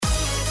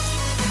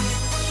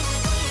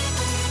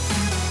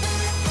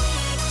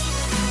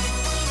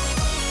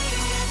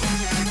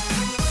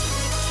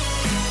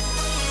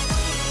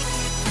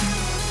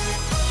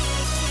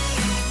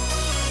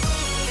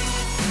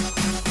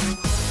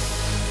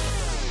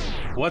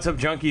What's up,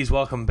 junkies?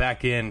 Welcome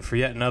back in for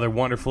yet another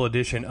wonderful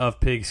edition of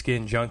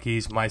Pigskin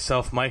Junkies.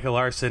 Myself, Micah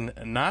Larson,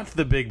 not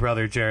the big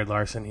brother Jared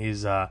Larson.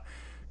 He's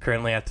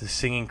currently at the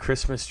Singing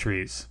Christmas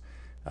Trees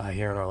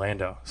here in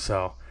Orlando,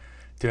 so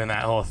doing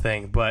that whole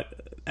thing. But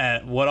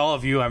what all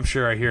of you, I'm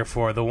sure, are here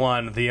for, the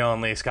one, the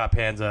only, Scott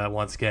Panza,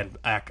 once again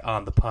back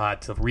on the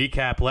pod to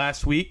recap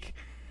last week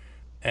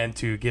and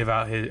to give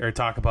out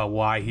talk about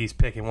why he's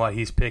picking what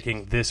he's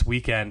picking this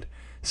weekend.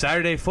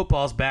 Saturday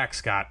football's back,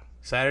 Scott.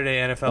 Saturday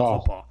NFL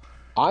football.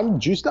 I'm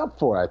juiced up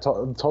for it.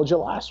 I told you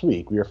last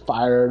week. We were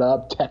fired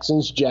up.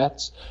 Texans,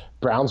 Jets,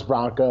 Browns,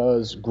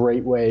 Broncos.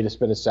 Great way to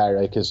spend a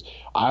Saturday because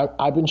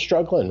I've been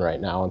struggling right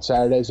now on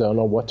Saturdays. I don't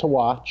know what to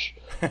watch.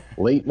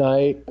 Late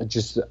night,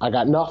 I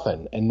got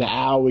nothing. And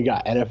now we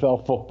got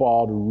NFL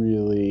football to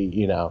really,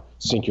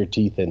 sink your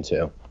teeth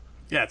into.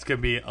 Yeah, it's going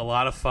to be a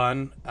lot of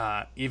fun.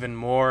 Even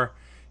more,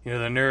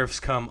 the nerves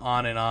come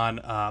on and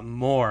on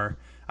more.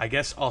 I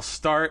guess I'll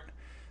start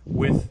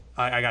with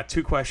I got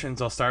two questions.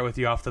 I'll start with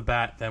you off the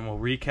bat, then we'll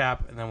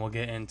recap, and then we'll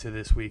get into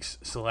this week's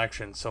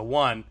selection. So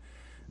one,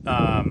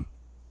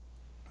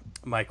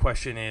 my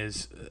question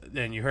is,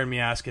 and you heard me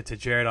ask it to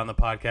Jared on the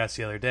podcast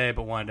the other day,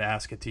 but wanted to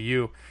ask it to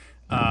you.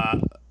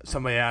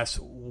 Somebody asked,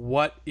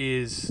 what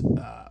is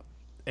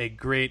a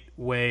great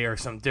way or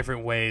some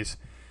different ways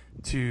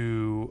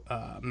to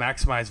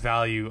maximize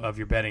value of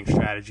your betting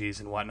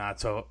strategies and whatnot?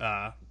 So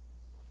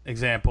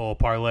example,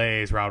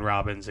 parlays, round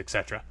robins,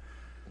 etc.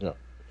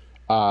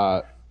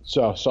 Yeah.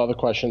 So I saw the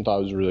question, thought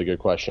it was a really good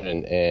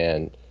question,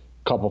 and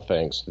a couple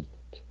things.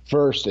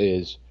 First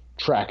is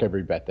track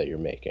every bet that you're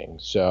making.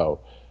 So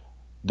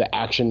the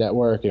Action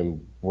Network,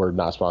 and we're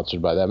not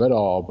sponsored by them at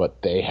all,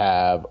 but they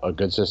have a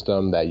good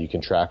system that you can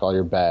track all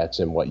your bets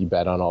and what you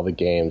bet on all the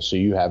games, so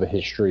you have a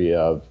history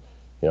of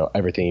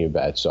everything you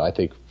bet. So I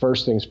think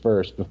first things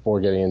first,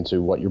 before getting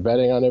into what you're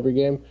betting on every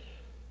game,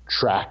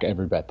 track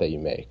every bet that you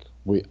make.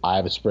 I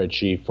have a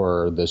spreadsheet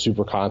for the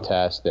Super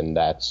Contest, and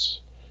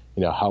that's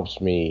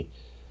helps me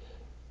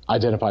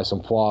identify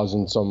some flaws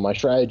in some of my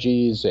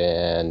strategies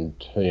and,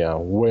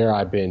 where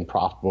I've been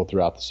profitable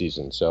throughout the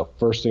season. So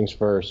first things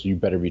first, you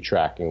better be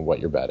tracking what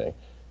you're betting.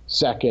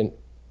 Second,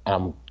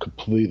 I'm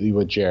completely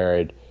with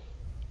Jared.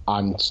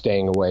 I'm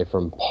staying away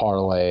from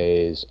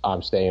parlays.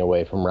 I'm staying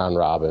away from round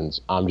robins.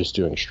 I'm just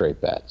doing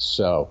straight bets.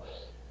 So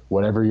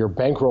whatever your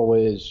bankroll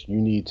is, you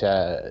need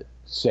to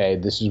say,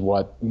 this is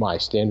what my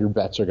standard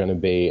bets are going to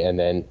be, and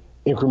then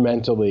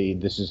incrementally,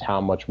 this is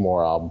how much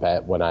more I'll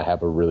bet when I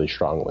have a really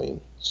strong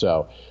lean.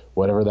 So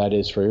whatever that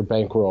is for your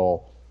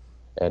bankroll,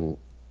 and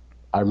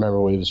I remember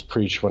when it was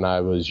preached when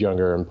I was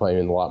younger and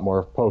playing a lot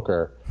more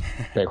poker,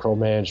 bankroll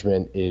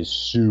management is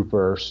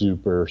super,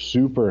 super,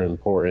 super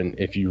important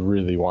if you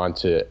really want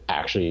to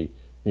actually,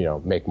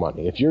 make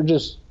money. If you're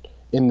just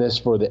in this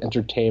for the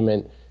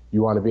entertainment,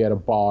 you want to be at a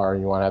bar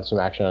and you want to have some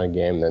action on a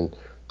game, then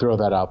throw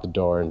that out the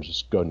door and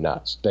just go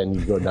nuts. Then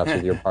you go nuts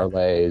with your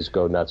parlays,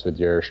 go nuts with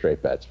your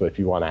straight bets. But if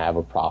you want to have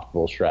a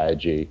profitable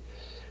strategy,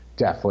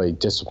 definitely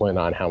discipline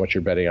on how much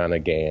you're betting on a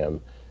game,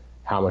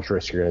 how much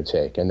risk you're going to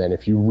take. And then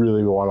if you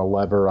really want to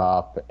lever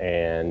up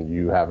and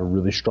you have a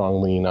really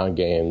strong lean on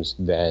games,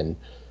 then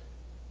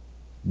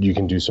you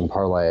can do some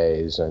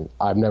parlays. And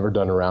I've never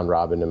done a round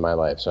robin in my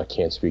life, so I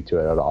can't speak to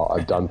it at all.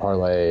 I've done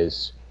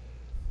parlays.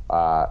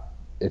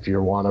 If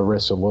you want to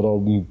risk a little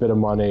bit of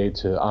money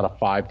on a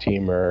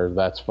 5-teamer,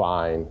 that's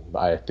fine.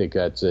 I think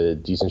that's a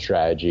decent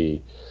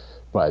strategy,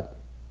 but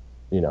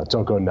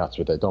don't go nuts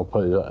with it. Don't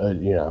put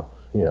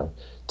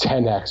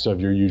 10x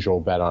of your usual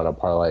bet on a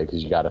parlay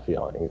because you got a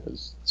feeling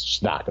it's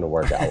just not going to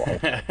work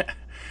out well.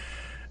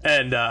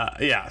 And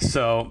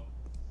so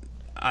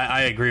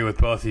I agree with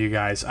both of you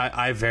guys.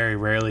 I very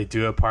rarely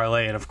do a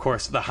parlay, and of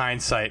course the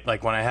hindsight,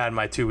 like when I had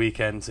my 2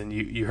 weekends, and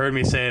you heard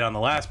me say it on the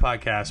last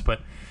podcast,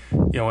 but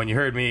when you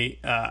heard me,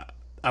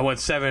 I went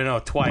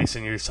 7-0 twice,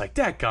 and you're just like,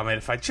 dadgummit,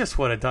 if I just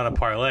would have done a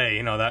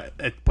parlay, that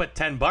it put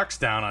 $10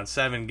 down on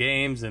 7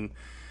 games, and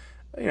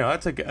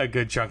that's a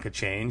good chunk of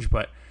change.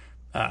 But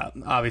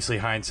obviously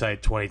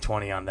hindsight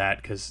 2020 on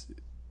that, because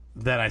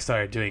then I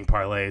started doing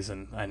parlays,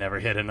 and I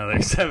never hit another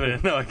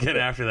 7-0 again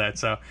after that.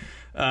 So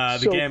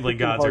the gambling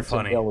gods are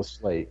funny.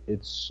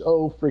 It's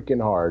so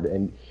freaking hard,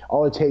 and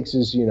all it takes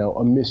is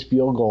a missed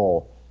field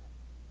goal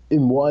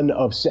in one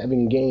of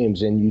 7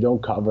 games, and you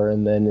don't cover,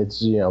 and then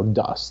it's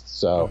dust.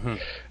 So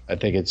I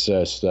think it's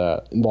just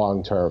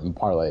long-term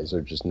parlays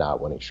are just not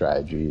winning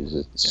strategies.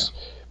 It's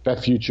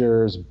bet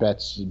futures,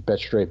 bet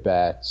straight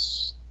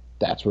bets.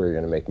 That's where you're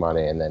going to make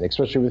money, and then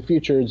especially with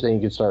futures, then you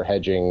can start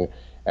hedging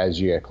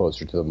as you get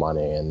closer to the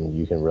money, and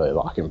you can really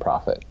lock in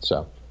profit.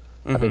 So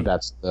I think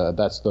that's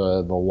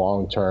the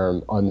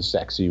long-term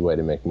unsexy way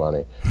to make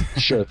money.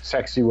 Sure, the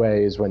sexy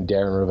way is when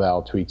Darren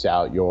Ravel tweets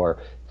out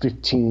your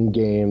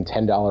 15-game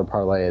 $10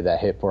 parlay that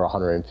hit for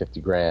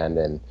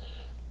 $150,000, and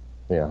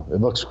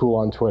it looks cool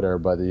on Twitter,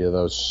 but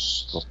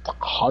those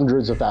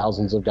hundreds of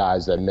thousands of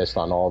guys that missed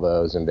on all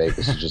those in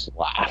Vegas are just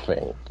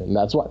laughing, and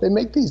that's why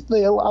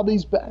they allow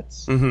these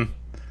bets.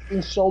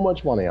 There's so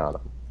much money on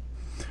them.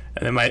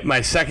 And then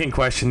my second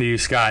question to you,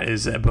 Scott,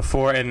 is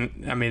before,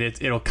 and I mean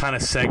it'll kind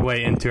of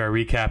segue into our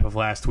recap of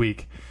last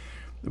week,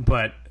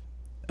 but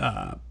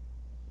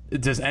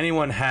does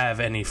anyone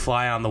have any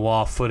fly on the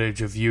wall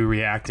footage of you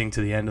reacting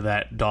to the end of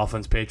that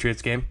Dolphins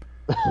Patriots game?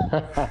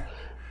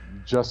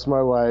 Just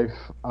my wife.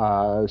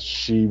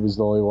 She was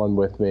the only one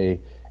with me,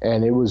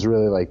 and it was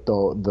really like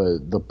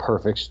the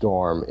perfect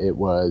storm. It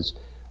was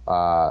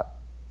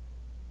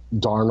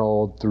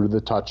Darnold threw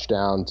the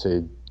touchdown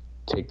to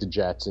take the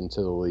Jets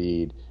into the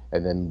lead,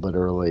 and then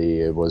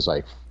literally it was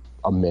like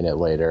a minute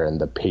later and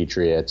the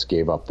Patriots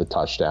gave up the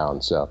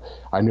touchdown. So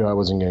I knew I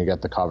wasn't going to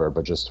get the cover,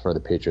 but just for the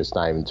Patriots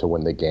not even to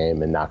win the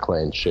game and not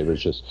clinch, it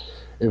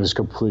was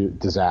complete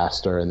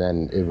disaster. And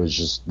then it was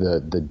just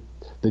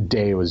the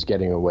day was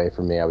getting away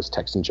from me. I was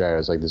texting Jerry. I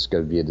was like, this is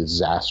going to be a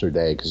disaster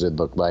day, because it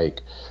looked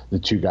like the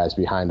two guys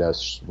behind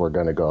us were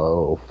going to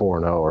go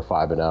 4-0 or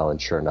 5-0.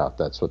 And sure enough,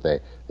 that's what they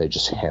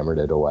just hammered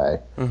it away.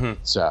 Mm-hmm.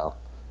 So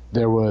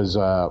there was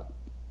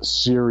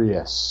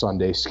serious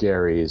Sunday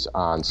scaries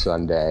on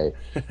Sunday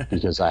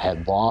because I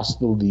had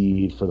lost the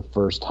lead for the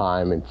first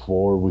time in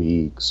 4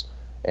 weeks,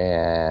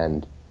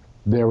 and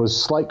there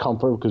was slight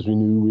comfort because we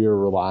knew we were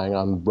relying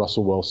on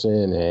Russell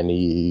Wilson, and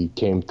he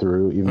came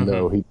through. Even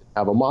though he didn't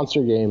have a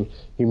monster game,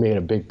 he made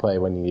a big play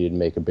when he needed to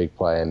make a big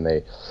play, and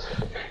they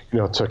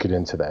took it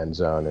into the end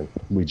zone, and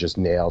we just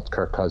nailed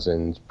Kirk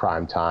Cousins,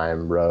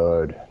 primetime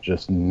road,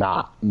 just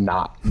not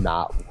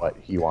what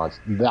he wants,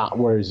 not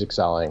where he's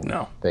excelling.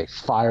 No. They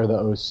fire the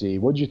OC.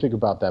 What did you think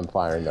about them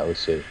firing the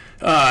OC?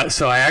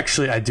 So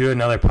I do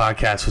another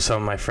podcast with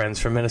some of my friends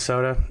from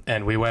Minnesota,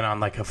 and we went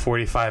on like a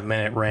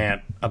 45-minute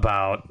rant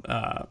about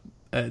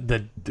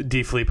the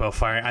DeFilippo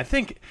firing. I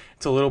think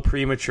it's a little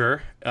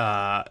premature,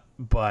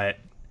 but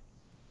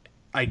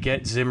I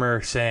get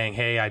Zimmer saying,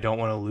 hey, I don't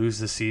want to lose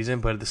the season,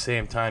 but at the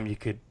same time, you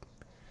could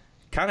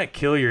kind of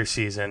kill your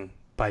season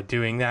by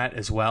doing that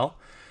as well.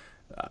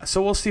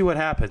 So we'll see what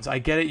happens. I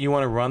get it. You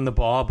want to run the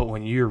ball, but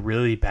when you're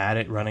really bad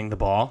at running the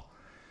ball,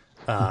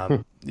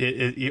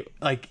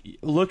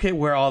 look at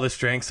where all the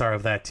strengths are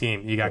of that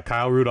team. You got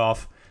Kyle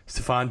Rudolph,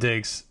 Stephon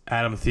Diggs,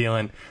 Adam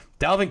Thielen.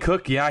 Dalvin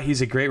Cook, yeah,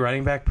 he's a great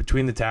running back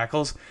between the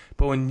tackles,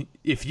 but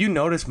if you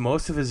notice,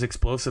 most of his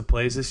explosive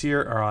plays this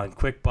year are on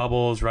quick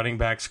bubbles, running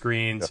back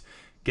screens,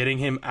 getting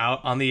him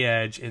out on the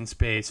edge in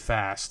space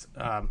fast.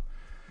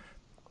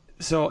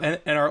 So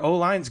our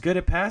O-line's good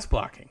at pass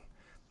blocking.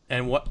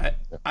 And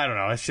I don't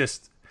know, it's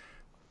just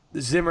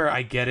Zimmer,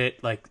 I get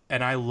it,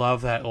 and I love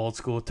that old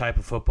school type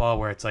of football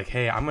where it's like,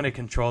 hey, I'm going to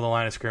control the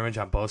line of scrimmage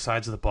on both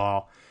sides of the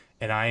ball,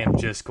 and I am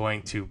just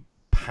going to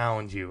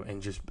pound you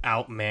and just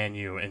outman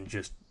you and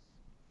just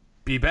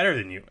be better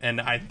than you. And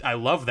I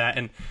love that.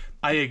 And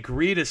I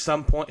agree to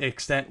some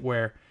extent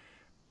where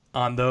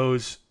on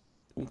those,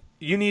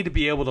 you need to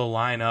be able to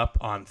line up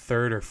on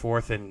third or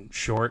fourth and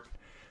short.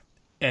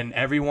 And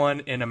everyone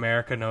in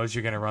America knows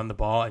you're going to run the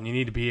ball, and you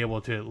need to be able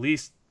to at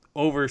least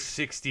over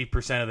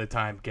 60% of the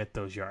time get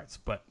those yards.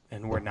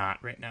 And we're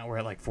not right now. We're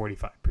at like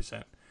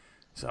 45%.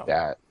 So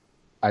yeah,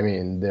 I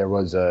mean, there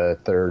was a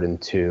 3rd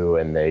and 2,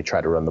 and they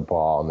tried to run the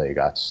ball, and they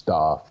got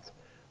stuffed.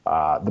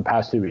 The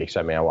past 2 weeks,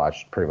 I mean, I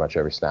watched pretty much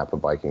every snap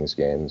of Vikings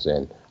games,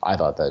 and I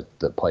thought that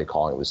the play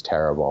calling was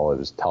terrible. It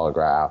was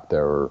telegraphed. They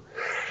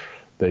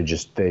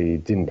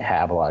didn't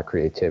have a lot of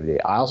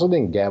creativity. I also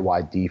didn't get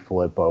why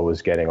DeFilippo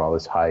was getting all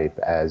this hype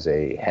as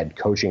a head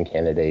coaching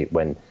candidate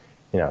when,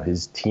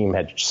 his team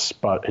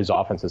his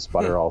offense has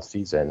sputtered all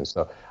season.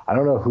 So I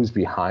don't know who's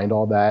behind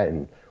all that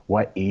and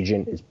what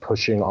agent is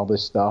pushing all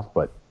this stuff,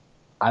 but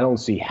I don't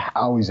see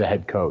how he's a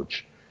head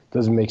coach. It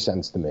doesn't make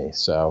sense to me.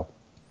 So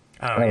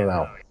I don't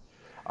know.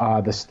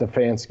 The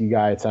Stefanski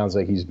guy, it sounds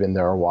like he's been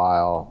there a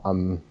while.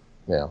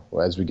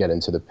 As we get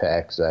into the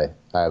picks, I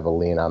have a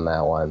lean on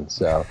that one.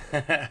 So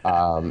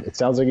it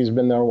sounds like he's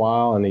been there a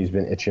while, and he's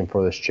been itching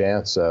for this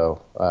chance.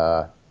 So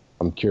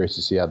I'm curious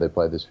to see how they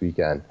play this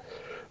weekend.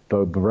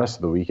 The rest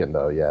of the weekend,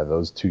 though, yeah,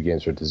 those 2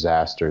 games were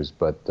disasters,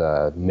 but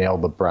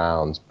nailed the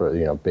Browns. But,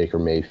 Baker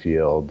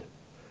Mayfield,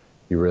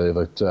 he really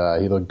looked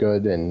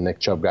good, and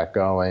Nick Chubb got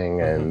going,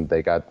 and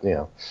they got,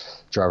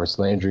 Jarvis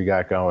Landry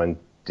got going.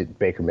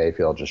 Baker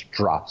Mayfield just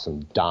dropped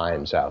some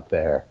dimes out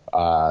there.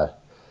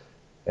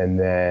 And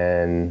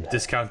then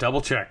discount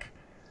double check.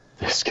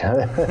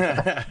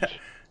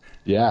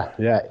 Yeah.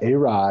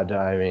 A-Rod,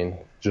 I mean,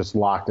 just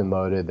locked and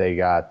loaded. They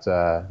got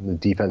the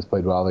defense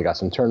played well. They got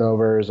some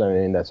turnovers. I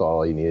mean, that's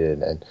all he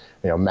needed. And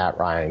Matt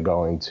Ryan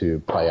going to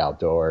play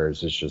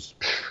outdoors is just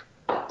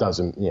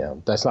doesn't.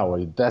 That's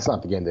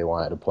not the game they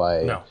wanted to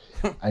play. No.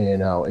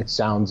 And, it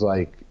sounds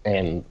like,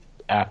 and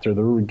after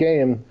the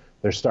game,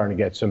 they're starting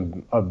to get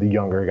some of the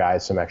younger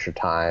guys some extra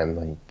time.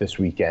 Like this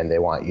weekend, they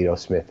want Ito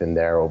Smith in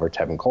there over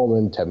Tevin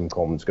Coleman. Tevin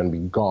Coleman's going to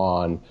be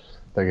gone.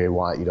 They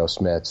want Ito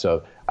Smith.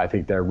 So I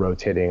think they're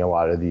rotating a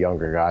lot of the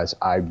younger guys.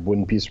 I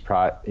wouldn't be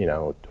surprised.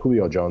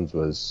 Julio Jones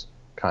was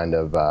kind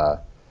of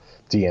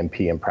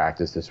DNP in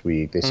practice this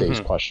week. They say he's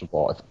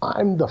questionable. If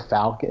I'm the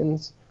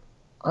Falcons,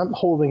 I'm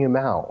holding him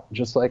out.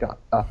 Just like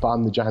if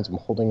I'm the Giants, I'm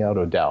holding out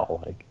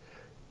Odell. Like,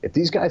 if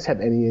these guys have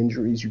any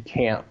injuries, you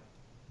can't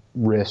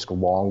risk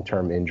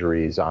long-term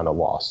injuries on a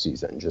lost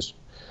season. Just,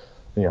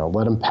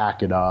 let them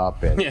pack it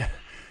up and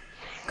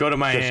go to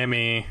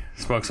Miami,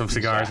 smoke some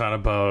cigars on a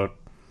boat.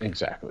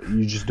 Exactly.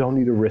 You just don't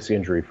need to risk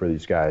injury for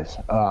these guys.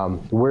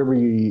 Where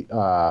we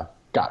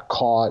got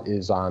caught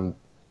is on,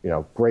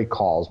 great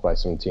calls by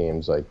some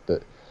teams like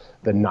the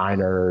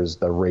Niners,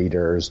 the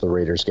Raiders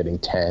getting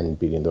 10,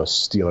 beating those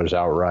Steelers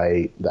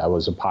outright. That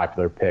was a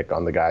popular pick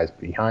on the guys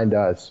behind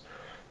us.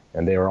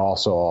 And they were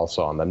also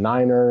on the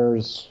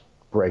Niners.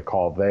 Great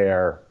call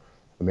there.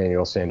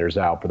 Emmanuel Sanders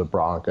out for the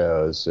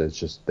Broncos. It's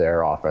just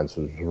their offense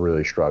was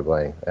really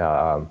struggling.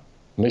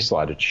 They still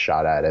had a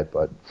shot at it,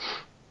 but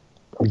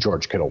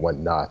George Kittle went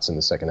nuts in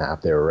the second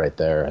half. They were right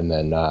there. And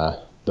then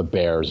the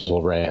Bears,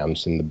 the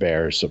Rams, and the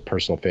Bears, a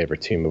personal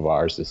favorite team of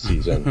ours this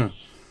season.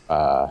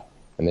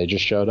 And they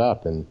just showed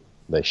up and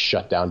they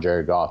shut down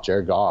Jared Goff.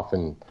 Jared Goff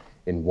in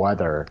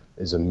weather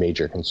is a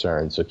major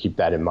concern. So keep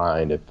that in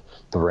mind if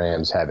the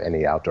Rams have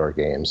any outdoor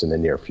games in the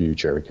near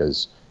future,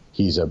 because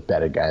he's a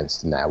bet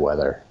against in that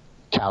weather.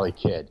 Cali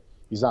kid.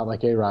 He's not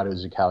like A-Rod,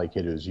 who's a Cali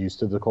kid who's used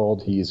to the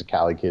cold. He's a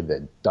Cali kid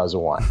that doesn't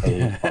want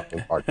any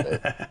fucking part of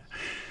it.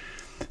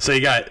 So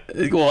you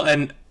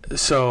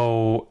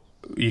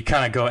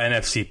kind of go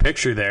NFC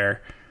picture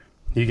there.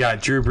 You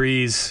got Drew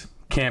Brees,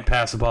 can't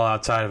pass the ball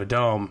outside of a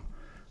dome.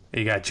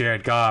 You got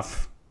Jared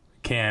Goff,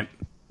 can't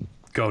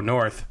go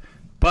north.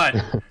 But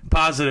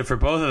positive for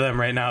both of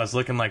them right now is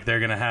looking like they're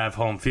going to have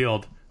home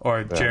field,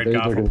 or Jared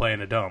Goff will play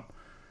in a dome.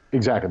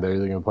 Exactly. They're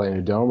either going to play in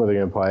a dome or they're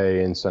going to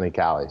play in sunny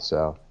Cali.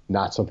 So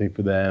not something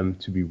for them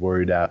to be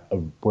worried about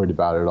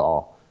at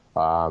all.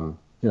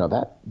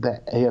 That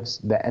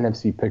the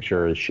NFC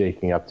picture is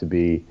shaking up to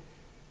be,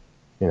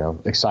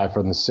 aside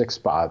from the 6th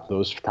spot,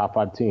 those top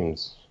 5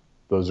 teams,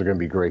 those are going to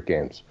be great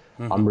games.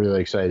 Mm-hmm. I'm really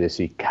excited to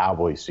see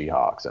Cowboys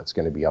Seahawks. That's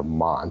going to be a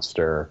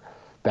monster.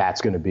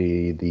 That's going to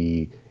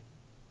be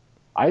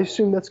I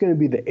assume that's going to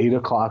be the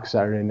 8:00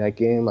 Saturday night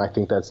game. I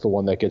think that's the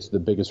one that gets the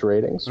biggest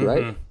ratings,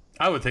 right?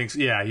 I would think so.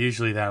 Yeah,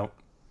 usually that's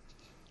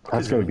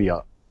going to be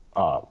a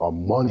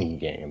money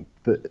game.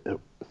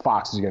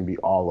 Fox is going to be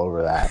all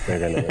over that. They're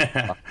going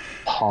to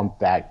pump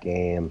that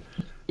game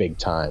big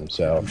time.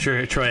 So I'm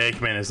sure Troy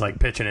Aikman is like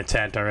pitching a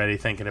tent already,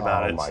 thinking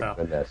about it. Oh my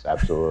goodness,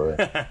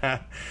 absolutely.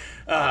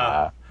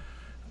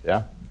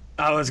 Yeah.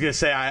 I was gonna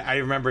say I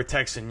remember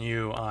texting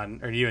you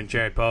you and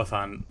Jared both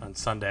on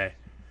Sunday,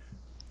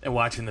 and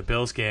watching the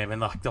Bills game,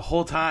 and the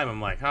whole time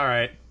I'm like, all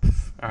right,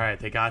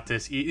 they got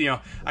this.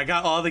 I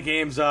got all the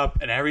games up,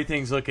 and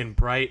everything's looking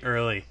bright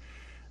early.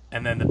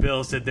 And then the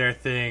Bills did their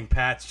thing.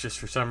 Pats just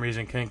for some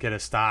reason couldn't get a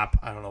stop.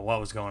 I don't know what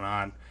was going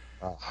on.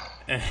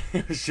 And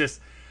it was just,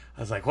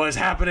 I was like, what is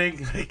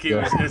happening? Like it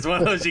was one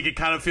of those, you could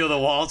kind of feel the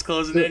walls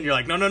closing in. You're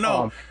like,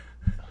 no.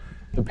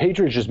 The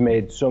Patriots just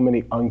made so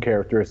many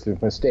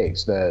uncharacteristic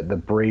mistakes.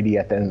 The Brady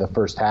at the end of the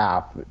first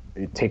half,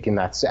 taking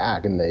that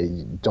sack, and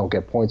they don't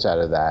get points out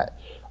of that.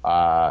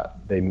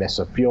 They miss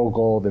a field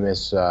goal. They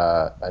miss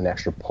an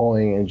extra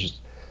point, and just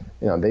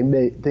they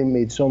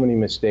made so many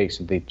mistakes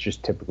that they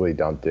just typically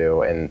don't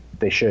do, and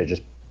they should have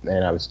just.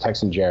 And I was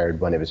texting Jared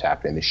when it was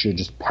happening. They should have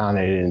just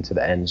pounded it into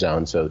the end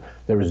zone, so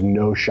there was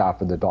no shot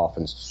for the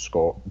Dolphins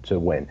to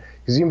win.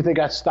 Because even if they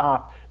got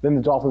stopped, then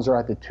the Dolphins are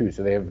at the 2,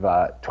 so they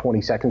have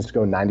 20 seconds to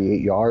go, 98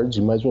 yards.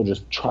 You might as well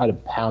just try to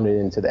pound it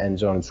into the end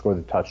zone and score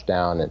the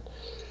touchdown,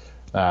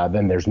 and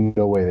then there's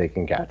no way they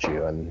can catch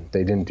you. And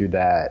they didn't do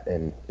that,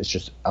 and it's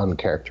just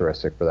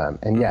uncharacteristic for them.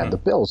 And the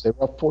Bills, they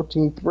were up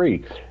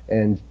 14-3,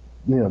 and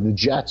the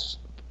Jets.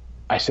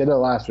 I said it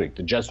last week.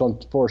 The Jets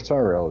don't force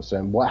turnovers,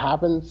 and what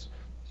happens?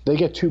 They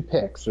get 2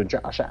 picks. So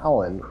Josh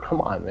Allen,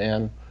 come on,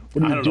 man.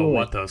 What are you doing? I don't know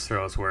what those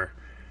throws were.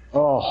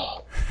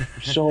 Oh,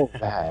 so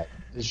bad.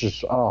 It's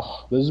just,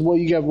 this is what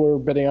you get when we're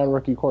betting on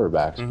rookie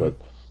quarterbacks. But,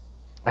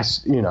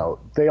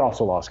 they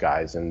also lost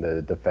guys in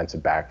the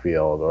defensive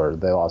backfield, or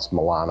they lost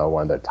Milano,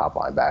 one of their top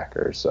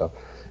linebackers. So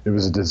it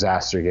was a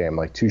disaster game,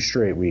 like 2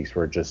 straight weeks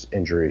where just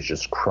injuries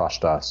just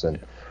crushed us. And,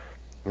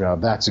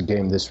 that's a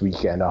game this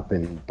weekend up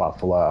in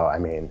Buffalo. I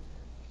mean,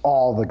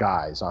 all the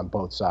guys on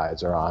both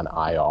sides are on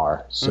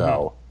IR.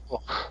 So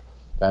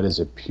that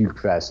is a puke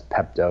fest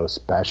Pepto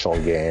special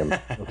game.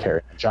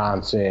 Kerry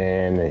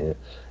Johnson, and,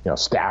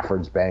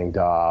 Stafford's banged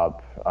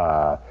up.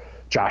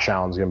 Josh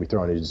Allen's going to be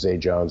throwing to Zay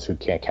Jones, who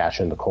can't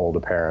catch in the cold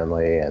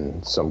apparently,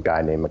 and some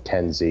guy named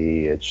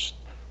McKenzie.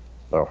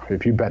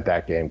 If you bet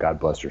that game, God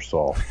bless your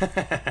soul.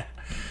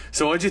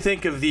 So what'd you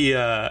think of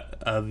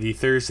the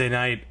Thursday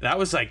night? That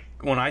was like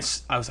when I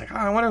was like,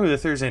 I wonder who the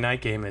Thursday night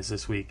game is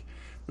this week.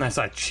 And I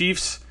saw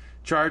Chiefs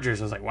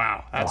Chargers. I was like,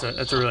 wow, that's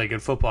a really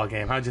good football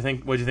game. What'd you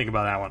think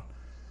about that one?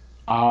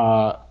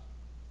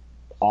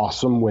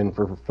 Awesome win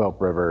for Philip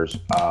Rivers.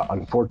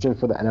 Unfortunate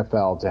for the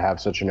NFL to have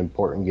such an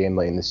important game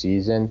late in the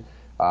season,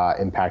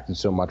 impacted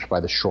so much by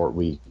the short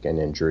week and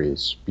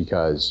injuries,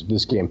 because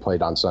this game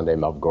played on Sunday,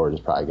 Melvin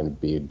Gordon's probably going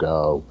to be a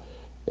go.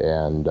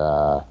 And,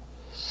 I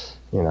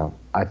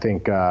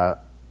think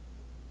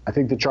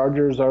the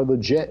Chargers are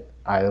legit.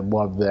 I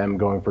love them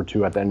going for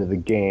 2 at the end of the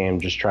game.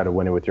 Just try to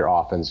win it with your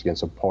offense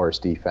against a porous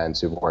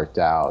defense. It worked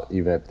out.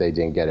 Even if they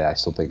didn't get it, I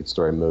still think it's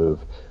the right move.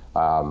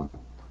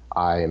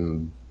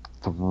 I'm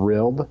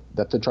thrilled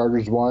that the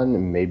Chargers won,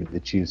 and maybe the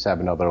Chiefs have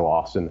another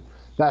loss. And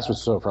that's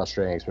what's so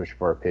frustrating, especially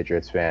for a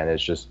Patriots fan,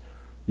 is just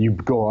you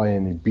go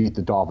in and beat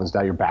the Dolphins,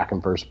 now you're back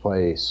in first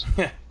place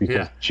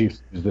because the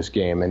Chiefs lose this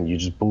game, and you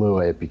just blew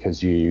it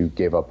because you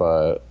gave up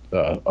a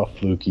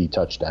fluky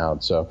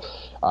touchdown. So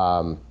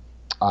I'm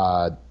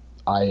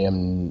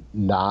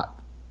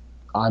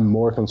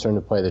more concerned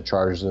to play the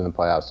Chargers in the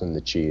playoffs than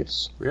the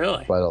Chiefs.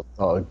 Really? But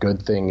a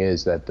good thing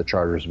is that the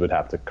Chargers would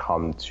have to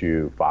come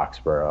to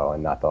Foxborough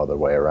and not the other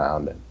way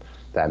around, and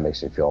that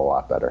makes me feel a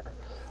lot better.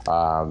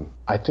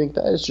 I think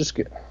that is just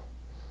good.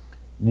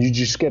 You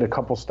just get a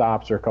couple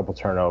stops or a couple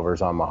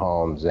turnovers on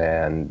Mahomes,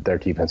 and their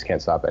defense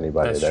can't stop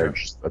anybody. They're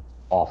just an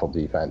awful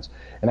defense.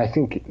 And I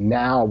think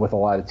now with a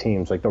lot of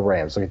teams like the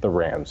Rams, look at the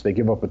Rams. They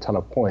give up a ton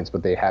of points,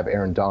 but they have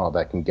Aaron Donald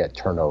that can get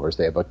turnovers.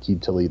 They have Aqib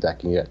Talib that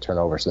can get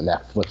turnovers, and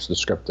that flips the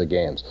script of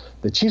games.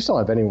 The Chiefs don't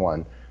have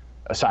anyone,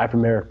 aside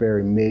from Eric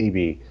Berry,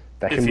 maybe,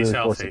 that can really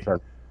force a turn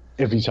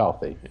if he's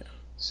healthy. Yeah.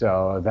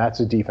 So that's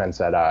a defense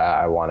that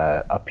I want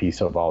a piece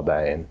of all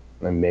day, and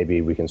maybe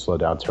we can slow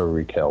down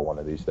Tyreek Hill one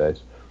of these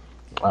days.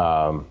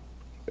 But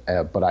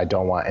I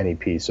don't want any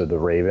piece of the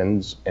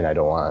Ravens, and I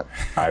don't want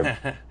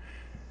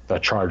the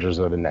Chargers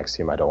are the next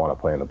team I don't want to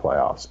play in the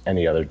playoffs.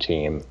 Any other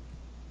team,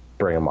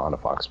 bring them on to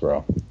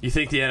Foxborough. You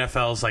think the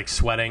NFL is like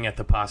sweating at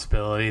the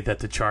possibility that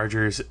the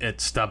Chargers at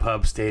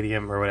StubHub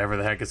Stadium or whatever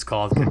the heck it's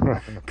called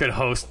could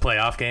host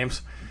playoff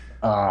games?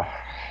 I'm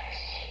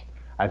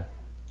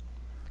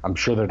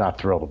sure they're not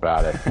thrilled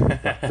about it.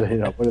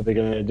 What are they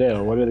going to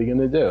do? What are they going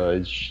to do?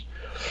 It's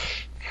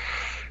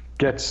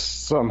get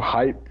some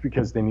hype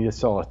because they need to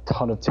sell a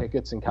ton of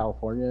tickets in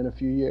California in a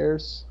few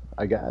years,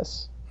 I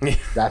guess.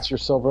 That's your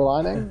silver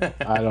lining?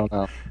 I don't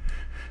know.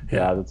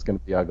 Yeah, that's going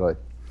to be ugly.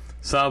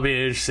 So that'll be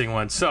an interesting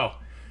one. So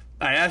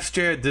I asked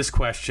Jared this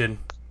question,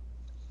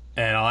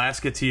 and I'll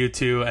ask it to you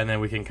too, and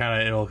then we can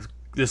kind of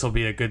this will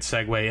be a good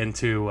segue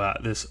into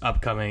this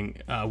upcoming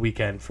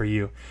weekend for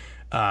you.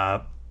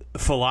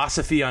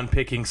 Philosophy on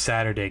picking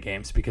Saturday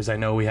games, because I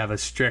know we have a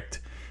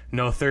strict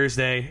no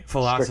Thursday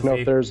philosophy. Strict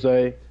no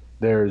Thursday.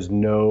 There's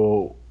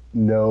no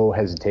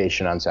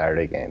hesitation on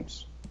Saturday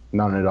games.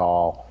 None at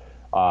all.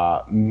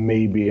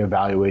 Maybe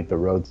evaluate the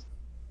road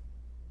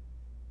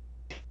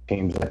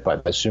teams,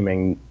 but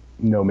assuming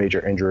no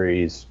major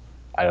injuries,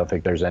 I don't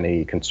think there's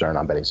any concern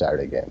on betting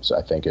Saturday games.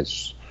 I think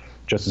it's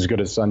just as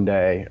good as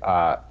Sunday.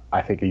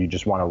 I think you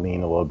just want to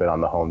lean a little bit on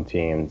the home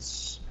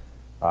teams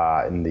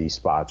in these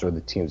spots, or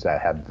the teams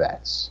that have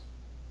vets.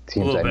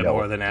 Teams a little bit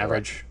more than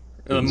average.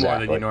 Exactly. More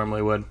than you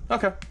normally would.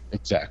 Okay.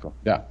 Exactly.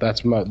 Yeah,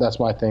 that's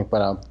my thing.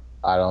 But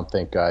I don't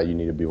think you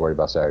need to be worried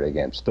about Saturday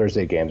games.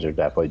 Thursday games are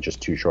definitely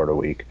just too short a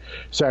week.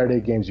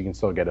 Saturday games, you can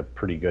still get a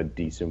pretty good,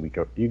 decent week.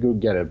 You could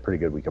get a pretty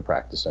good week of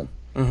practice in.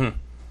 Mm-hmm.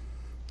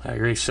 I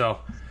agree. So,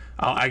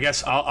 I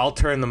guess I'll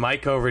turn the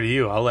mic over to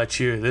you. I'll let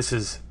you.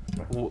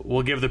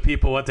 We'll give the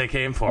people what they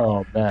came for.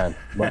 Oh man,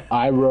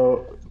 I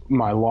wrote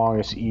my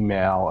longest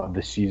email of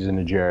the season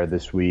to Jared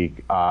this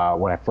week.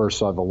 When I first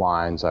saw the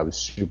lines, I was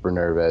super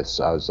nervous.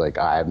 I was like,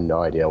 I have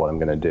no idea what I'm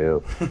going to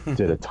do.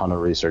 Did a ton of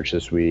research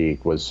this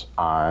week, was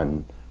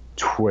on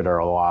Twitter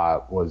a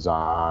lot, was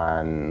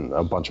on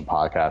a bunch of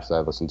podcasts that I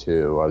listened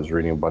to. I was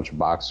reading a bunch of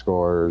box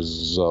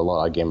scores, a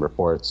lot of game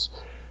reports,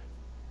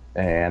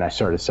 and I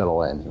started to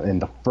settle in.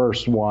 And the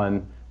first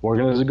one, we're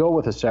going to go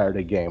with a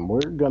Saturday game.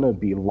 We're going to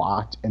be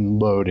locked and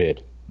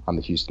loaded on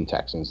the Houston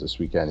Texans this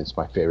weekend. It's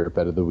my favorite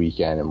bet of the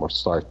weekend, and we'll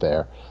start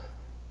there.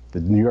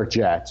 The New York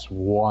Jets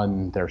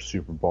won their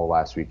Super Bowl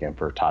last weekend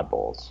for Todd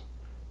Bowles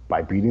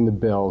by beating the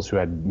Bills, who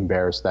had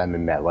embarrassed them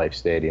in MetLife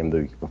Stadium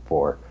the week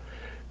before.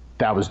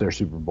 That was their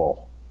Super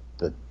Bowl.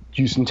 The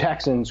Houston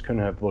Texans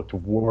couldn't have looked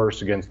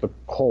worse against the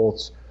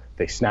Colts.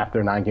 They snapped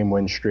their 9-game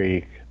win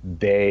streak.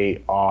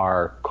 They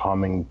are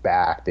coming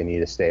back. They need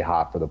to stay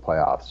hot for the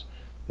playoffs.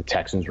 The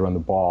Texans run the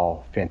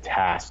ball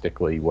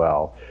fantastically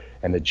well,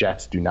 and the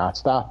Jets do not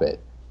stop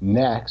it.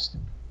 Next,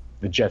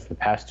 the Jets the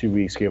past 2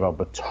 weeks gave up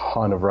a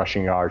ton of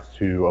rushing yards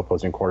to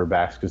opposing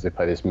quarterbacks because they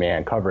play this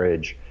man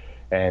coverage,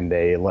 and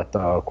they let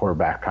the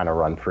quarterback kind of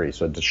run free.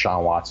 So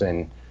Deshaun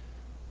Watson,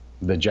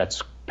 the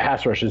Jets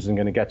pass rush isn't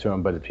going to get to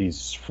him, but if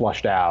he's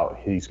flushed out,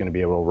 he's going to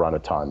be able to run a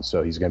ton.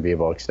 So he's going to be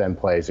able to extend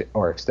plays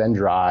or extend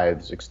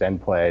drives,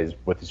 extend plays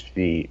with his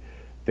feet.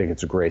 I think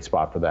it's a great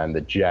spot for them. The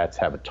Jets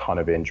have a ton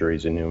of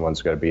injuries. A new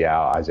one's going to be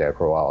out. Isaiah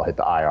Crowell hit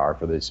the IR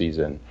for the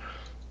season.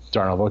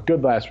 Darnold looked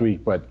good last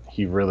week, but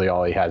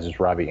all he has is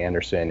Robbie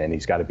Anderson, and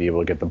he's got to be able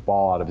to get the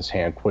ball out of his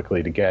hand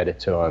quickly to get it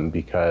to him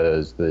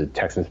because the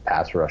Texans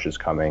pass rush is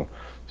coming.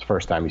 It's the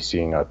first time he's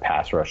seeing a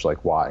pass rush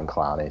like Watt and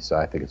Clowney, so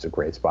I think it's a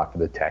great spot for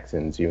the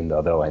Texans, even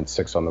though they're laying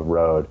 6 on the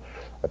road.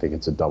 I think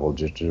it's a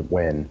double-digit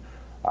win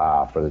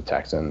for the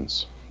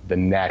Texans. The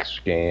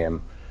next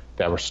game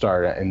that we're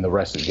starting, and the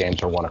rest of the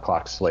games are 1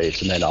 o'clock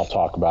slates, and then I'll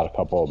talk about a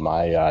couple of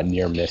my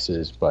near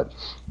misses, but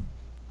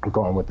I'm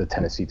going with the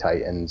Tennessee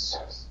Titans.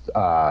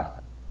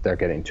 They're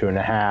getting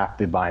 2.5.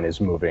 The line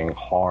is moving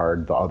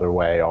hard the other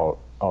way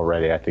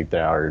already. I think they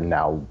are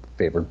now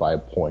favored by a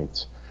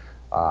point.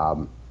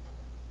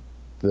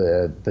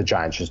 the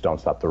Giants just don't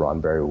stop the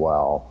run very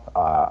well.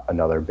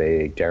 Another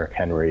big Derrick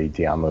Henry,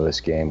 Deion Lewis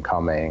game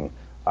coming.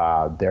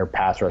 Their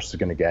pass rush is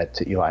going to get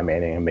to Eli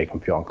Manning and make him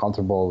feel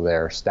uncomfortable.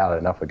 They're stout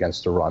enough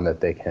against the run that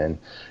they can,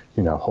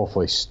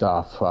 hopefully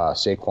stuff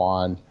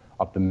Saquon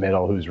up the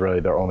middle, who's really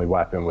their only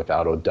weapon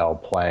without Odell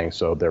playing.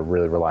 So they're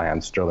really relying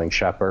on Sterling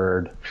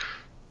Shepard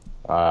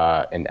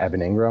and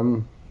Evan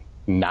Ingram,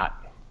 not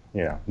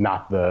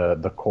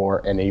the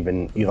core, and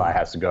even Eli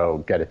has to go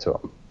get it to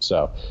him.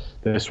 So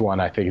this one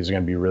I think is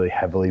going to be really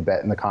heavily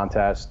bet in the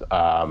contest.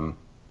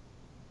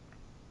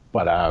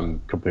 But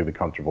I'm completely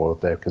comfortable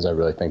with it because I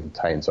really think the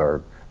Titans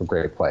are a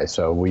great play.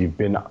 So we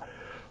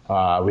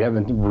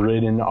haven't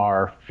ridden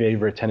our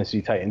favorite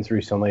Tennessee Titans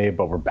recently,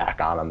 but we're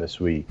back on them this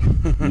week.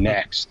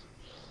 Next,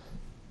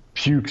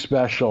 puke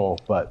special,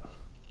 but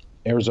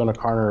Arizona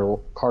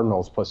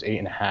Cardinals plus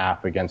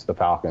 8.5 against the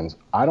Falcons.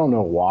 I don't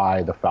know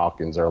why the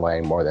Falcons are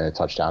laying more than a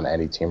touchdown to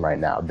any team right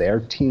now. Their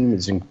team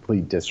is in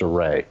complete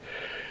disarray.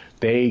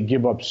 They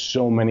give up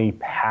so many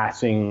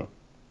passing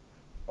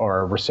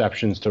or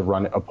receptions to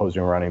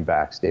opposing running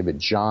backs. David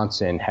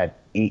Johnson had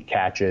 8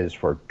 catches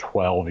for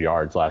 12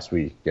 yards last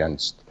week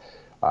against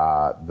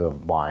the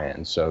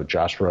Lions. So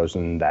Josh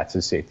Rosen, that's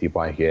his safety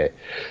blanket.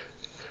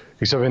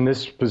 Except in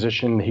this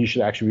position, he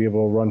should actually be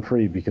able to run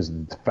free because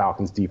the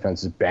Falcons'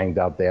 defense is banged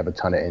up. They have a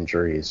ton of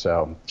injuries.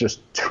 So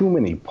just too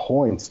many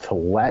points to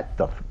let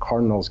the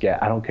Cardinals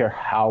get. I don't care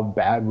how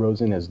bad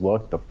Rosen has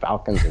looked. The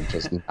Falcons are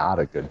just not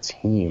a good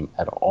team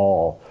at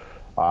all.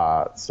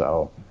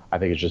 So I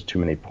think it's just too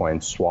many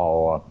points.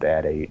 Swallow up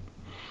that 8.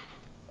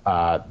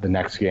 The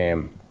next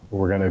game,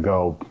 we're going to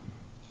go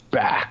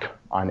back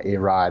on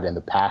A-Rod and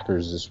the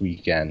Packers this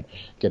weekend,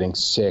 getting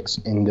 6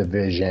 in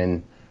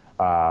division.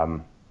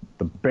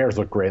 The Bears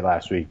looked great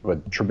last week,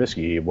 but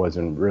Trubisky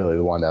wasn't really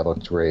the one that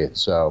looked great.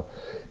 So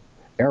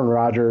Aaron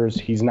Rodgers,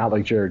 he's not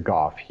like Jared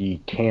Goff.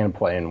 He can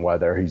play in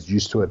weather. He's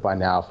used to it by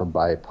now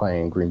by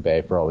playing Green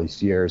Bay for all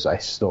these years. I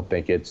still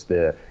think it's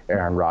the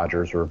Aaron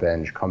Rodgers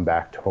revenge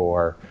comeback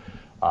tour.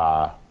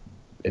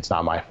 It's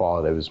not my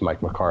fault. It was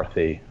Mike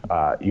McCarthy.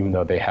 Even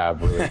though they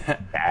have really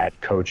bad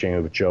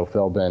coaching with Joe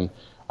Philbin,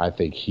 I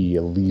think he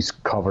at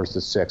least covers the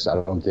 6. I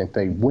don't think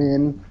they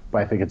win, but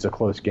I think it's a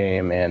close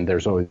game, and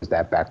there's always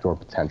that backdoor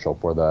potential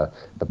for the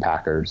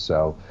Packers.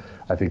 So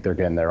I think they're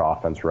getting their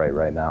offense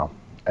right now.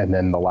 And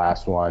then the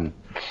last one,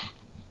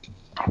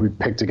 we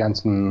picked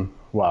against them.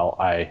 Well,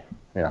 I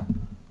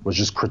was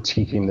just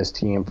critiquing this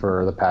team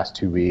for the past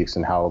 2 weeks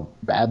and how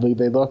badly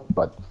they look,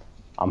 but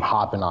I'm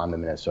hopping on the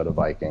Minnesota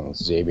Vikings.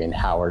 Xavier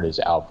Howard is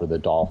out for the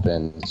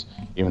Dolphins,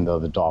 even though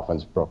the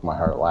Dolphins broke my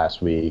heart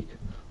last week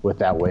with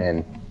that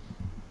win.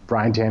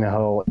 Brian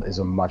Tannehill is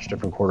a much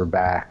different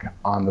quarterback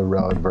on the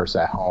road versus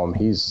at home.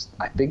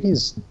 I think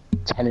he's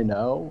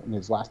 10-0 in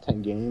his last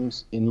 10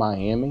 games in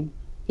Miami.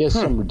 He has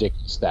some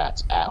ridiculous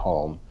stats at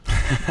home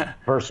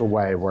versus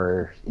away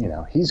where,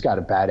 he's got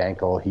a bad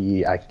ankle.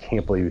 I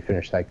can't believe he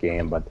finished that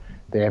game, but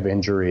they have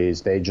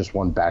injuries. They just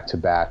won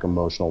back-to-back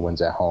emotional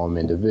wins at home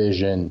in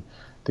division.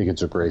 I think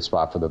it's a great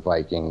spot for the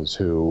Vikings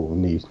who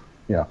need,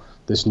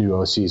 this new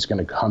OC is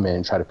going to come in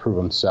and try to prove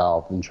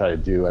himself and try to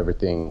do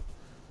everything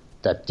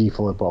that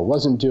DeFilippo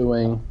wasn't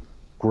doing.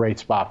 Great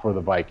spot for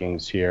the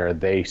Vikings here.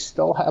 They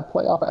still have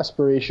playoff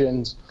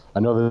aspirations. I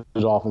know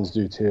the Dolphins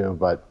do too,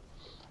 but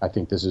I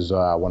think this is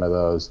one of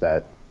those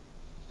that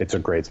it's a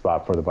great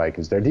spot for the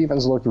Vikings. Their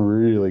defense looked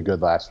really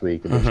good last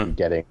week, and they should be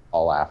getting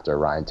all after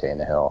Ryan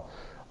Tannehill.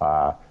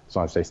 As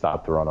long as they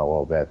stop the run a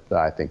little bit,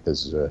 I think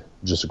this is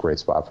just a great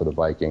spot for the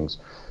Vikings.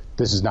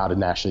 This is not a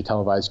nationally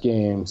televised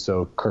game,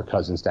 so Kirk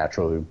Cousins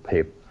naturally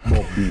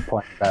will be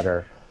playing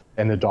better.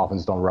 And the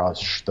Dolphins don't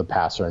rush the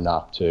passer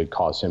enough to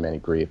cause him any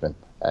grief. And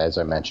as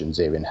I mentioned,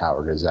 Xavier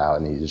Howard is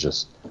out, and he's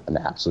just an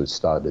absolute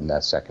stud in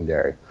that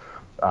secondary.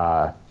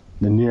 The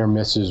near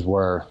misses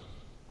were,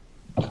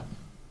 I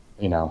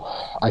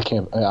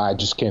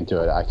just can't do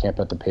it. I can't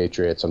bet the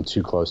Patriots. I'm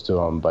too close to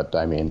them. But,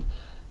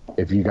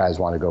 if you guys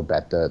want to go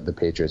bet the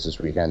Patriots this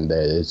weekend,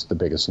 it's the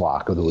biggest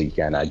lock of the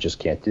weekend. I just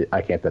can't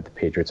bet the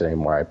Patriots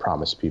anymore. I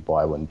promised people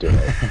I wouldn't do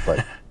it.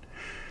 But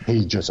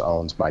he just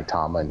owns Mike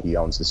Tomlin. He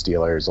owns the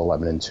Steelers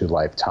 11-2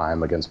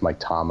 lifetime against Mike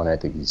Tomlin. I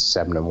think he's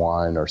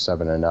 7-1 or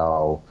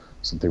 7-0,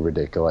 something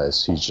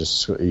ridiculous. He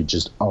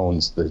just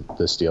owns the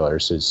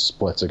Steelers. His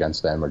splits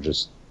against them are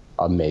just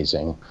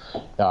amazing.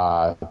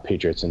 The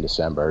Patriots in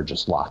December are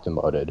just locked and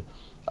loaded.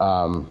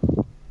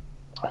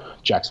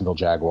 Jacksonville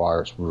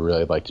Jaguars, we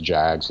really like the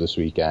Jags this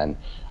weekend.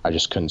 I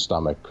just couldn't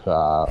stomach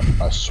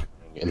a swing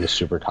in the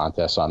super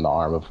contest on the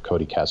arm of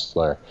Cody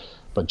Kessler.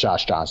 But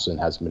Josh Johnson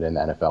hasn't been in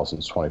the NFL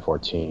since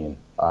 2014.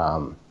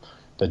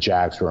 The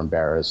Jags were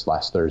embarrassed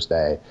last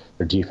Thursday.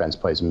 Their defense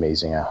plays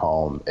amazing at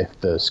home.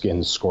 If the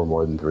Skins score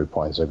more than 3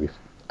 points, I'd be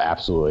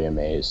absolutely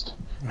amazed.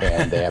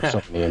 And they have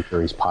so many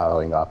injuries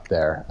piling up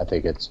there. I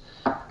think it's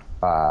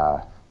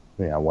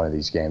one of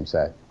these games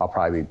that I'll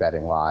probably be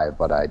betting live,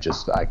 but I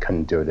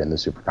couldn't do it in the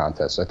super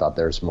contest. I thought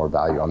there's more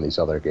value on these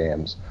other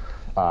games.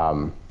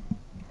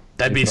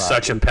 That'd be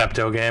such a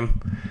Pepto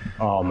game.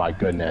 Oh my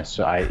goodness!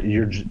 I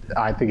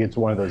think it's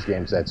one of those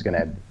games that's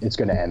gonna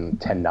end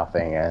 10-0,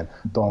 and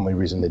the only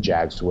reason the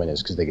Jags win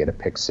is because they get a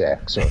pick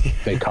six or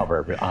they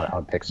cover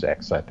on pick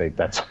six. I think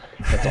that's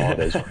all it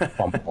is.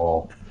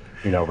 Fumble,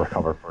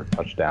 recover for a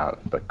touchdown.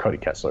 But Cody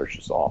Kessler is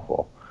just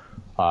awful.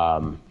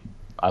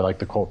 I like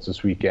the Colts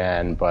this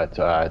weekend,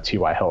 but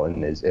T.Y.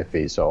 Hilton is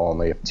iffy. So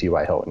only if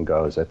T.Y. Hilton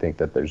goes, I think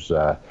that there's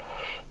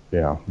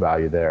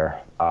value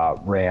there.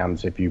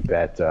 Rams, if you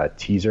bet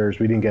teasers,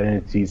 we didn't get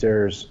into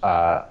teasers.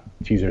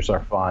 Teasers are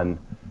fun.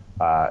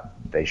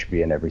 They should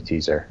be in every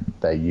teaser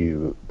that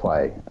you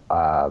play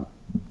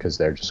because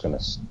they're just going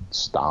to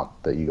stomp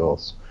the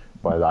Eagles.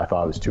 But I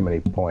thought it was too many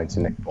points,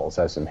 and Nick Foles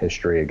has some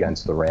history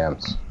against the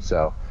Rams,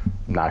 so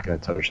I'm not going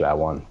to touch that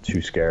one.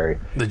 Too scary.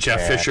 The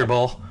Jeff Fisher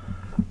Bowl.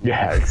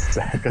 Yeah,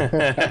 exactly.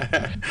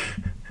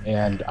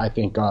 And I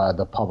think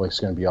the public's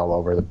going to be all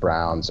over the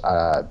Browns.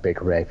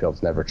 Baker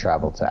Mayfield's never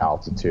traveled to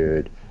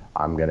altitude.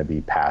 I'm going to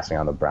be passing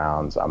on the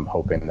Browns. I'm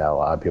hoping that a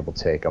lot of people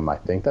take them. I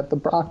think that the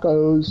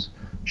Broncos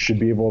should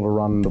be able to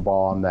run the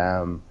ball on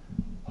them.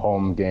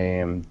 Home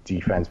game,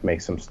 defense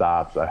makes some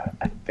stops.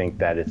 I think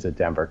that it's a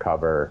Denver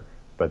cover,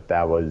 but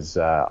that was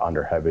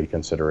under heavy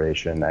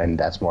consideration. And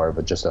that's more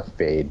of just a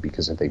fade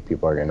because I think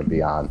people are going to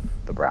be on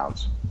the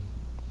Browns.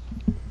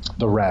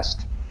 The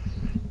rest,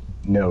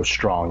 no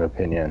strong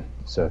opinion.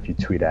 So if you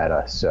tweet at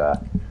us,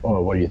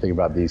 what do you think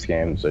about these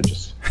games?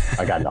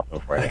 I got nothing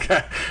for you.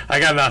 I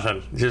got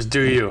nothing. Just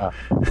do you.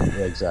 Yeah,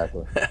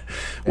 exactly.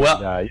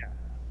 Well, and,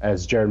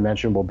 as Jared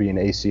mentioned, we'll be in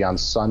AC on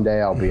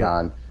Sunday. I'll be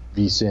on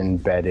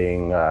VSiN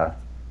betting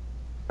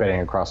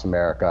across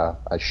America.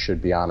 I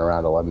should be on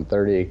around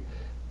 11:30.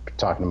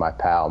 Talking to my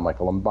pal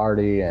Michael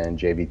Lombardi and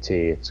JVT.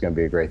 It's going to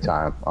be a great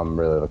time. I'm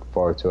really looking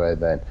forward to it.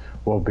 Then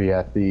we'll be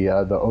at the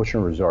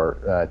Ocean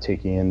Resort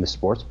taking in the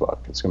sports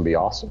book. It's going to be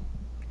awesome.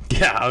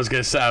 Yeah, I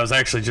was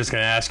actually just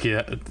going to ask you.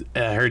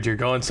 I heard you're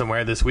going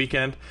somewhere this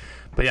weekend,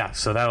 but yeah,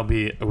 so that'll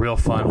be real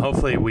fun.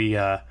 Hopefully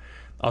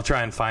I'll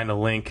try and find a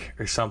link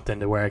or something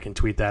to where I can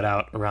tweet that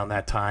out around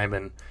that time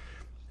and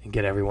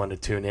get everyone to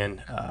tune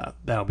in.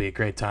 That'll be a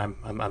great time.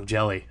 I'm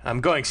jelly. I'm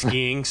going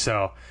skiing,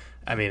 so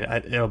I mean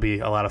it'll be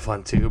a lot of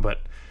fun too. But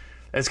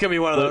it's gonna be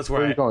one of those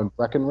where are you going?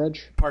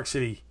 Breckenridge? Park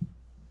City.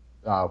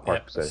 Oh,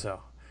 Park City.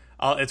 So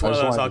it's one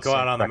of those. I'll go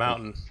out on the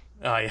mountain.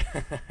 Oh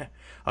yeah.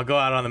 I'll go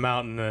out on the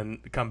mountain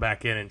and come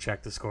back in and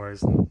check the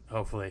scores, and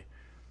hopefully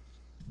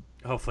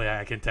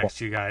I can text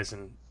you guys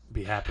and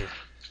be happy.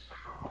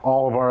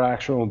 All of our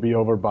action will be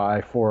over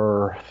by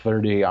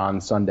 4:30 on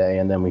Sunday,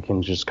 and then we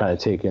can just kind of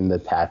take in the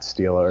Pats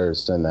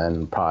Steelers, and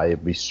then probably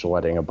be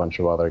sweating a bunch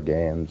of other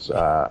games.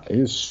 I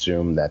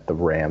assume that the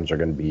Rams are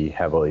going to be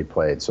heavily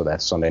played, so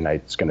that Sunday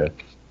night it's going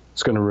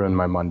to ruin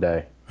my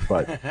Monday.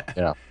 But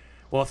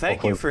Well,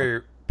 thank you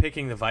for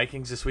picking the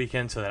Vikings this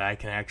weekend so that I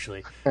can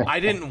actually.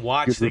 I didn't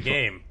watch the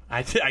game.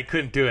 I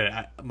couldn't do it.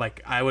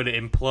 I would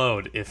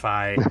implode if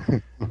I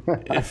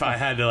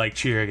had to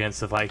cheer against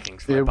the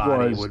Vikings. My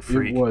body would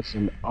freak. It was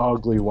an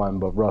ugly one,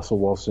 but Russell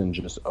Wilson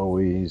just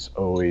always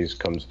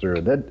comes through.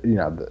 That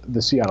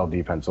the Seattle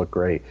defense looked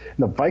great.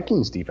 And the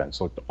Vikings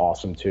defense looked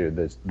awesome too.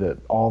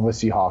 All the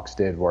Seahawks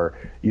did were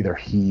either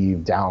heave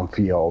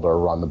downfield or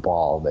run the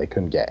ball. They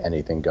couldn't get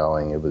anything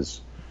going. It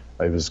was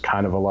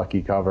kind of a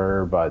lucky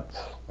cover, but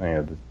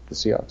the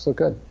Seahawks look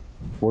good.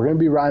 We're going to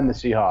be riding the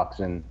Seahawks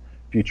in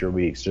future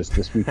weeks. Just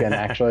this weekend,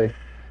 actually,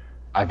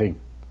 I think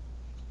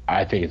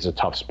it's a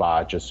tough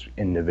spot. Just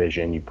in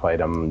division, you played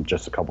them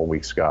just a couple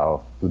weeks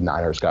ago. The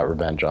Niners got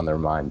revenge on their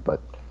mind,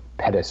 but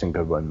Pettis and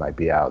Goodwin might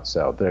be out,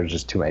 so there's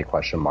just too many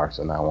question marks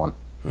on that one.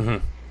 Mm-hmm.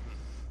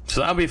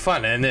 So that'll be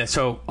fun. And then,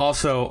 so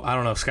also, I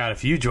don't know, Scott,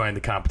 if you joined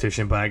the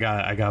competition, but I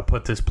got to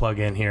put this plug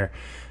in here.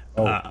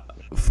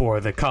 For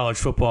the college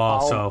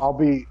football. I'll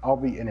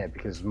be in it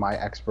because my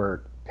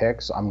expert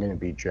picks, I'm going to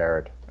beat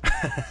Jared.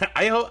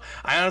 I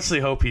honestly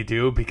hope you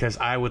do, because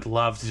I would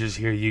love to just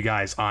hear you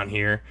guys on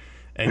here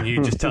and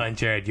you just telling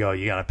Jared, yo,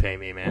 you got to pay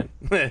me, man.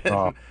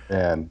 Oh,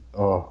 man.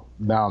 Oh,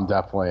 now I'm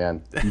definitely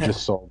in. You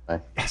just sold me.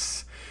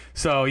 Yes.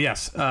 So,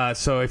 yes.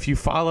 So if you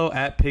follow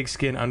at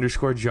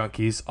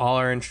pigskin_junkies, all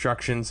our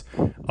instructions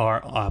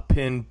are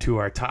pinned to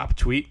our top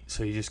tweet.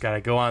 So you just got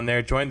to go on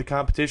there, join the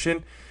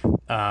competition.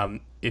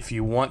 If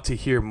you want to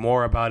hear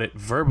more about it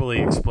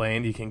verbally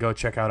explained, you can go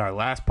check out our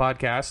last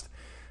podcast.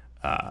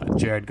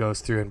 Jared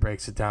goes through and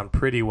breaks it down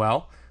pretty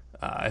well.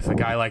 If a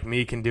guy like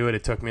me can do it,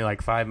 it took me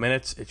 5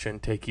 minutes. It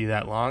shouldn't take you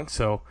that long.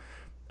 So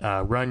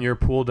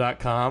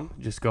runyourpool.com.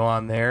 Just go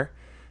on there.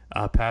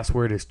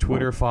 Password is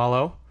Twitter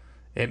follow.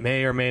 It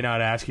may or may not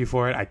ask you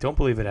for it. I don't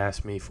believe it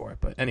asked me for it.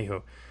 But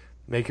anywho,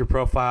 make your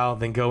profile,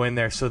 then go in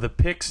there. So the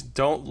picks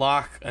don't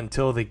lock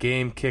until the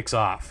game kicks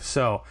off.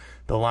 So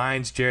the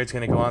lines, Jared's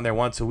going to go on there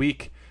once a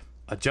week,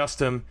 adjust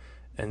them,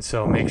 and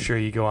so make sure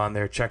you go on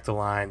there, check the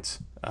lines,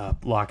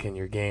 lock in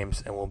your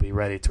games, and we'll be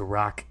ready to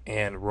rock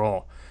and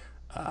roll.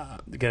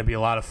 It's going to be a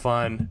lot of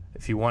fun.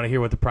 If you want to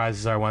hear what the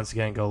prizes are, once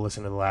again, go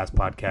listen to the last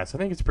podcast. I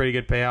think it's a pretty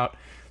good payout.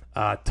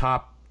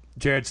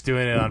 Jared's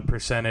doing it on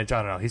percentage.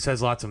 I don't know. He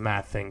says lots of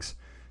math things,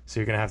 so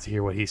you're going to have to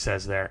hear what he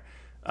says there.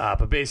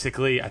 But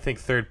basically, I think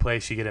third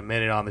place, you get a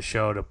minute on the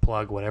show to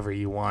plug whatever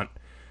you want.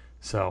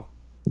 So,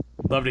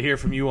 love to hear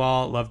from you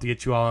all. Love to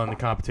get you all in the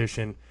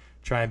competition.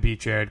 Try and beat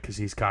Jared because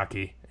he's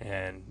cocky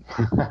and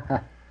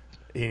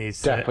he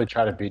needs definitely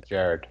try to beat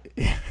Jared.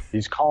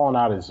 He's calling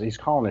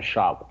his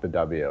shot with the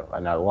W,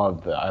 and I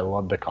love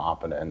the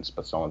confidence.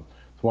 But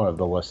one of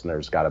the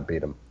listeners got to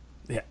beat him.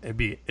 Yeah, it'd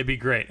be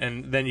great,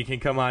 and then you can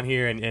come on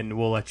here and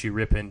we'll let you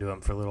rip into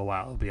him for a little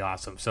while. It'll be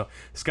awesome. So,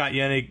 Scott,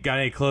 you got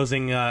any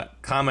closing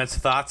comments,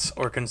 thoughts,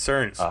 or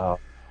concerns?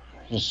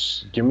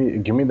 Just give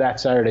me that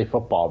Saturday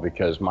football,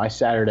 because my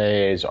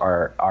Saturdays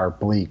are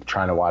bleak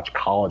trying to watch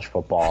college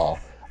football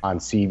on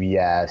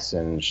CBS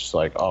and just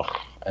like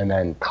and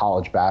then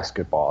college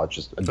basketball. It's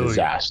just a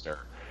disaster.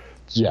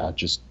 Yeah,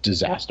 just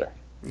disaster.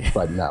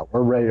 But no,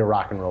 we're ready to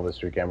rock and roll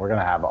this weekend. We're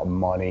gonna have a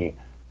money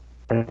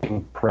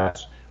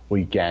press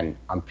weekend.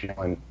 I'm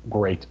feeling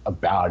great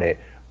about it.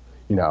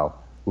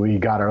 We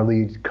got our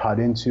lead cut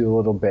into a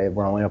little bit.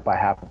 We're only up by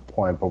half a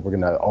point, but we're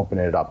gonna open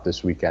it up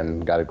this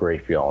weekend. Got a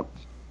great feeling.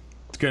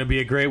 It's going to be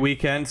a great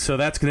weekend. So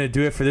that's going to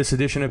do it for this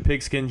edition of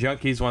Pigskin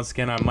Junkies. Once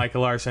again, I'm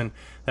Michael Larson.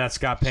 That's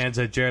Scott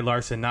Panza. Jared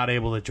Larson not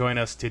able to join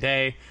us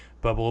today,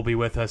 but will be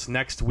with us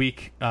next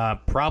week.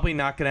 Probably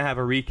not going to have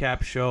a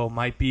recap show.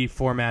 Might be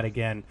format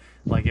again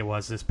like it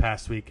was this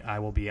past week. I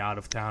will be out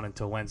of town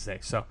until Wednesday.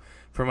 So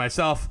for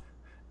myself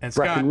and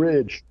Scott.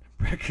 Breckenridge.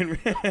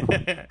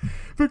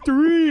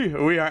 Victory!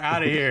 We are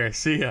out of here.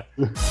 See ya.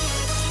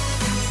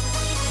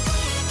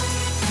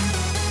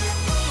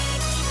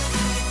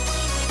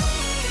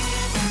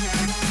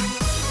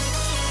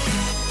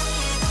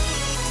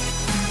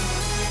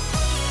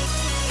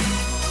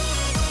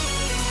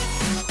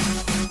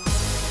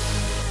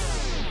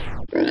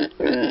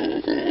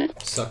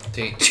 Suck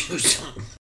tape juice.